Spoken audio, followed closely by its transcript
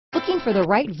Looking for the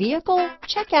right vehicle?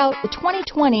 Check out the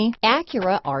 2020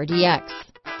 Acura RDX.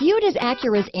 Viewed as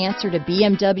Acura's answer to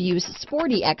BMW's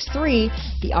sporty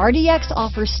X3, the RDX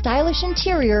offers stylish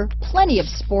interior, plenty of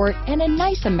sport, and a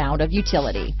nice amount of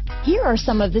utility. Here are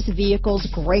some of this vehicle's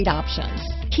great options: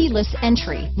 keyless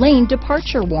entry, lane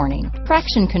departure warning,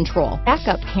 traction control,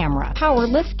 backup camera, power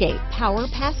liftgate, power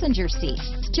passenger seat,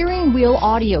 steering wheel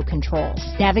audio controls,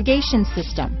 navigation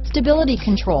system, stability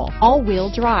control,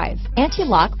 all-wheel drive,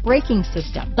 anti-lock braking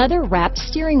system, leather-wrapped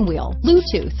steering wheel,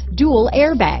 Bluetooth, dual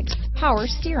airbags, power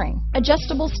steering,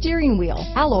 adjustable steering wheel,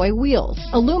 alloy wheels,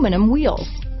 aluminum wheels,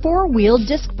 four-wheel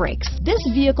disc brakes. This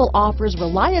vehicle offers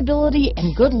reliability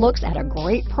and good looks at a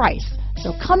great price.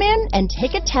 So come in and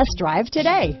take a test drive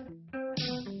today.